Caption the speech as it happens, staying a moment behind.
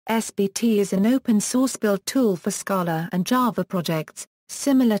SBT is an open-source build tool for Scala and Java projects,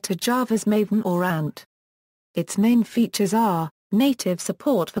 similar to Java's Maven or Ant. Its main features are native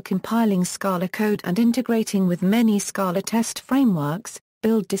support for compiling Scala code and integrating with many Scala test frameworks,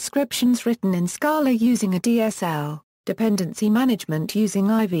 build descriptions written in Scala using a DSL, dependency management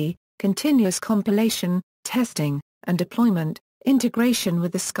using Ivy, continuous compilation, testing, and deployment, integration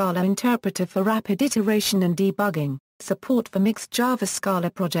with the Scala interpreter for rapid iteration and debugging, support for mixed Java Scala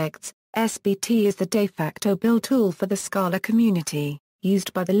projects. SBT is the de facto build tool for the Scala community,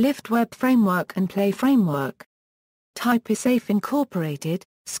 used by the Lift web framework and Play framework. TypeSafe Incorporated,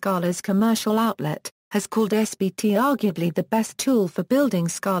 Scala's commercial outlet, has called SBT arguably the best tool for building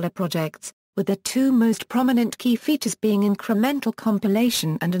Scala projects, with the two most prominent key features being incremental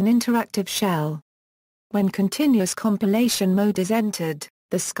compilation and an interactive shell. When continuous compilation mode is entered,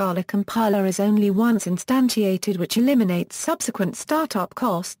 the Scala compiler is only once instantiated, which eliminates subsequent startup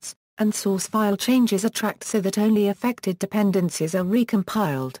costs, and source file changes are tracked so that only affected dependencies are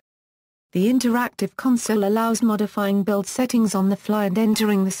recompiled. The interactive console allows modifying build settings on the fly and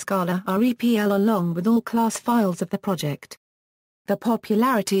entering the Scala REPL along with all class files of the project. The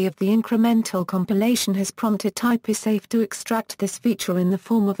popularity of the incremental compilation has prompted TypeSafe to extract this feature in the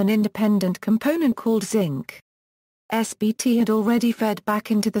form of an independent component called Zinc. SBT had already fed back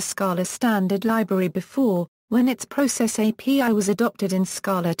into the Scala standard library before, when its process API was adopted in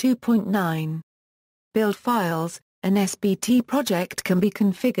Scala 2.9. Build files. An SBT project can be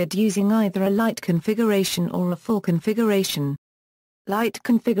configured using either a light configuration or a full configuration. Light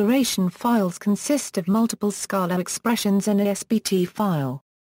configuration files consist of multiple Scala expressions in a SBT file.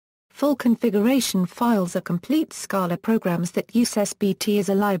 Full configuration files are complete Scala programs that use SBT as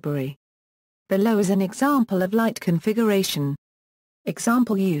a library. Below is an example of light configuration.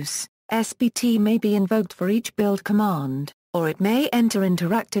 Example use: SBT may be invoked for each build command, or it may enter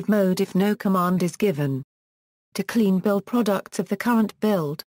interactive mode if no command is given. To clean build products of the current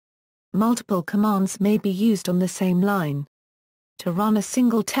build, multiple commands may be used on the same line. To run a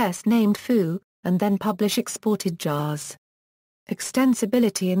single test named foo, and then publish exported jars.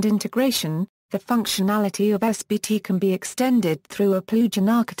 Extensibility and integration: the functionality of SBT can be extended through a plugin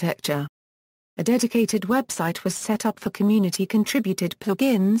architecture. A dedicated website was set up for community-contributed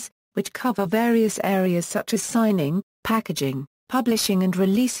plugins, which cover various areas such as signing, packaging, publishing and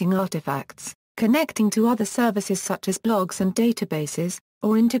releasing artifacts, connecting to other services such as blogs and databases,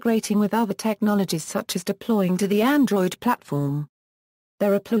 or integrating with other technologies such as deploying to the Android platform.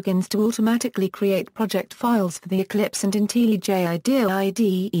 There are plugins to automatically create project files for the Eclipse and IntelliJ IDEA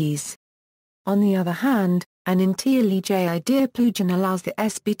IDEs. On the other hand, an IntelliJ IDEA plugin allows the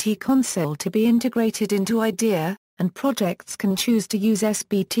SBT console to be integrated into IDEA, and projects can choose to use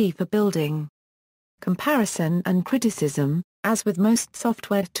SBT for building. Comparison and criticism: as with most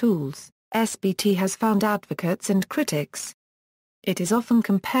software tools, SBT has found advocates and critics. It is often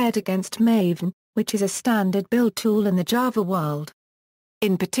compared against Maven, which is a standard build tool in the Java world.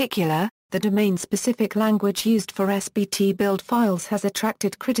 In particular, the domain-specific language used for SBT build files has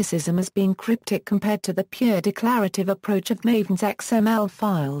attracted criticism as being cryptic compared to the pure declarative approach of Maven's XML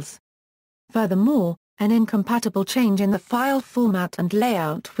files. Furthermore, an incompatible change in the file format and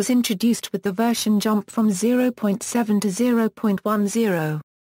layout was introduced with the version jump from 0.7 to 0.10.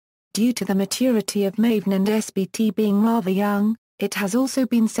 Due to the maturity of Maven and SBT being rather young, it has also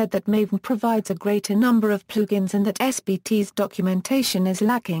been said that Maven provides a greater number of plugins and that SBT's documentation is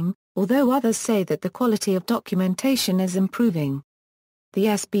lacking, although others say that the quality of documentation is improving. The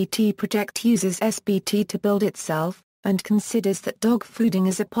SBT project uses SBT to build itself, and considers that dogfooding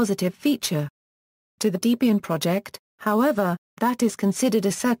is a positive feature. To the Debian project, however, that is considered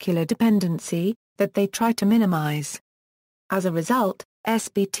a circular dependency, that they try to minimize. As a result,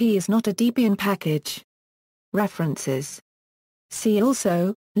 SBT is not a Debian package. References. See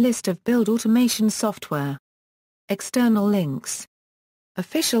also, List of build automation software. External links.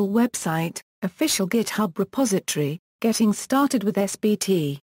 Official website, official GitHub repository, Getting Started with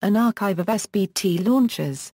SBT, an archive of SBT launchers.